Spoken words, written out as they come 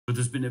But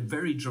there's been a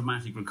very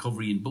dramatic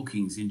recovery in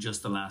bookings in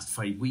just the last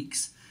 5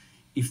 weeks.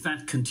 If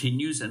that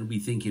continues, and we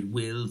think it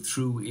will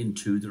through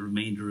into the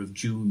remainder of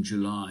June,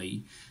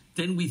 July,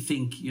 then we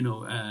think,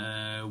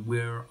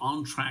 we're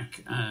on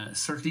track,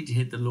 certainly to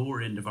hit the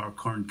lower end of our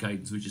current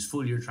guidance, which is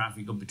full year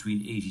traffic of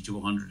between 80 to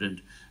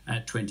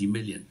 120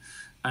 million.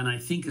 And I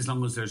think as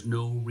long as there's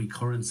no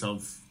recurrence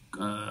of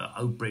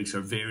outbreaks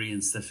or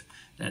variants that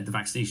the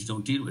vaccinations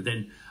don't deal with,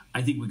 then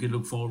I think we can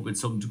look forward with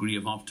some degree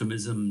of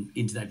optimism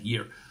into that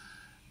year.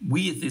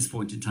 We at this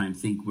point in time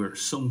think we're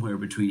somewhere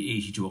between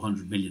 80 to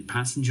 100 million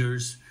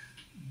passengers.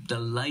 The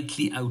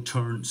likely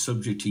outturn,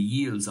 subject to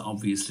yields,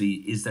 obviously,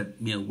 is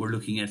that we're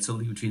looking at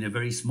something between a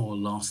very small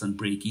loss and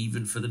break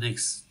even for the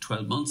next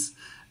 12 months.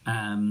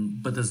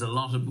 But there's a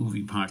lot of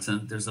moving parts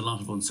and there's a lot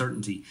of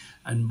uncertainty.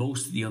 And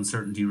most of the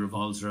uncertainty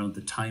revolves around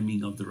the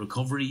timing of the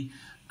recovery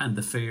and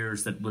the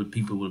fares that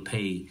people will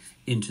pay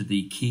into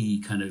the key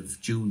kind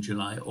of June,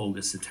 July,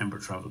 August, September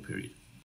travel period.